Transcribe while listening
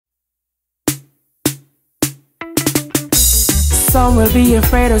Some will be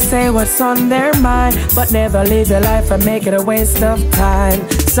afraid to say what's on their mind, but never live your life and make it a waste of time.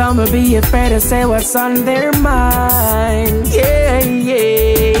 Some will be afraid to say what's on their mind. Yeah,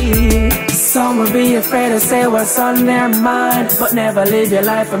 yeah. Some will be afraid to say what's on their mind, but never live your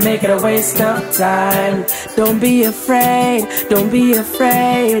life and make it a waste of time. Don't be afraid, don't be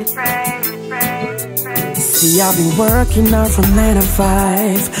afraid. See, I've been working out from 9 to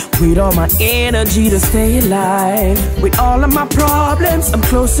 5, with all my energy to stay alive. With all of my problems, I'm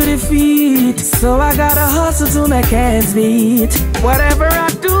close to defeat, so I gotta hustle to make ends meet. Whatever I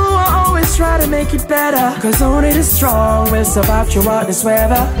do, I always try to make it better, cause only the strong will survive throughout this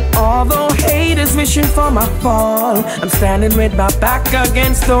weather. Although haters wishing for my fall, I'm standing with my back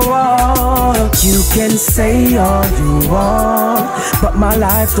against the wall. You can say all you want, but my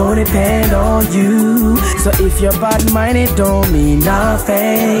life don't depend on you. So if you're bad-minded, don't mean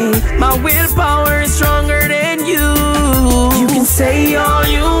nothing. My willpower is stronger than you. You can say all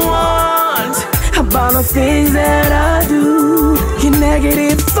you want about the things that I do. Your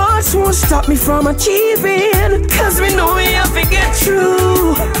negative thoughts won't stop me from achieving, cause we know we have to get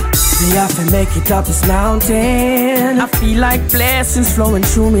through. We have to make it up this mountain. I feel like blessings flowing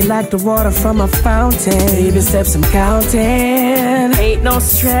through me like the water from a fountain. Baby steps I'm counting. Ain't no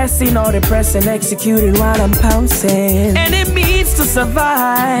stressing or depressing, executing while I'm pouncing. And it means to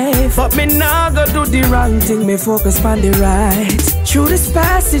survive, but me nah go do the wrong thing, me focus on the right. Through this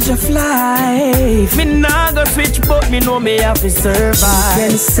passage of life, me nah go switch, but me know me have to survive. You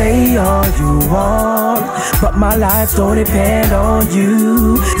can say all you want, but my life don't depend on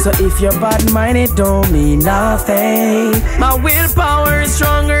you. So if you're bad-minded, don't mean nothing. My willpower is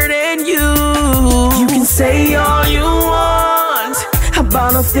stronger than you. You can say all you want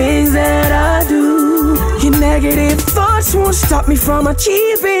about the things that I do. Your negative thoughts won't stop me from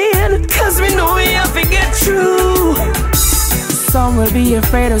achieving, cause we know we have to get through. Some will be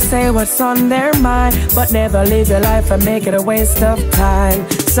afraid to say what's on their mind, but never live your life and make it a waste of time.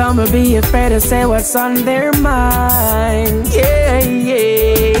 Some will be afraid to say what's on their mind. Yeah,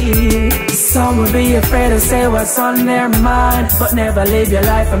 yeah. Some will be afraid to say what's on their mind, but never live your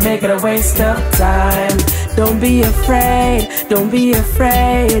life and make it a waste of time. Don't be afraid, don't be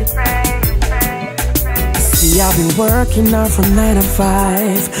afraid. See, I've been working out from 9 to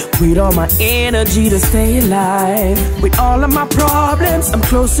 5, with all my energy to stay alive. With all of my problems, I'm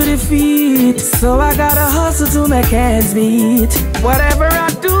close to defeat, so I gotta hustle to make ends meet. Whatever I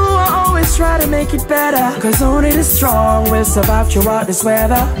do, I always try to make it better, cause only the strong will survive throughout this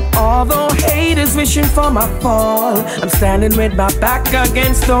weather. Although haters wishing for my fall, I'm standing with my back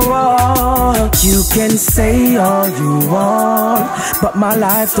against the wall. You can say all you want, but my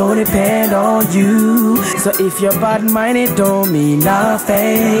life don't depend on you. So if you're bad-minded, don't mean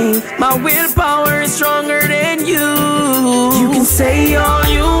nothing. My willpower is stronger than you. You can say all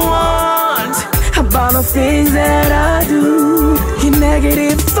you want about the things that I do. Your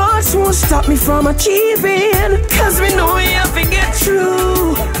negative thoughts won't stop me from achieving,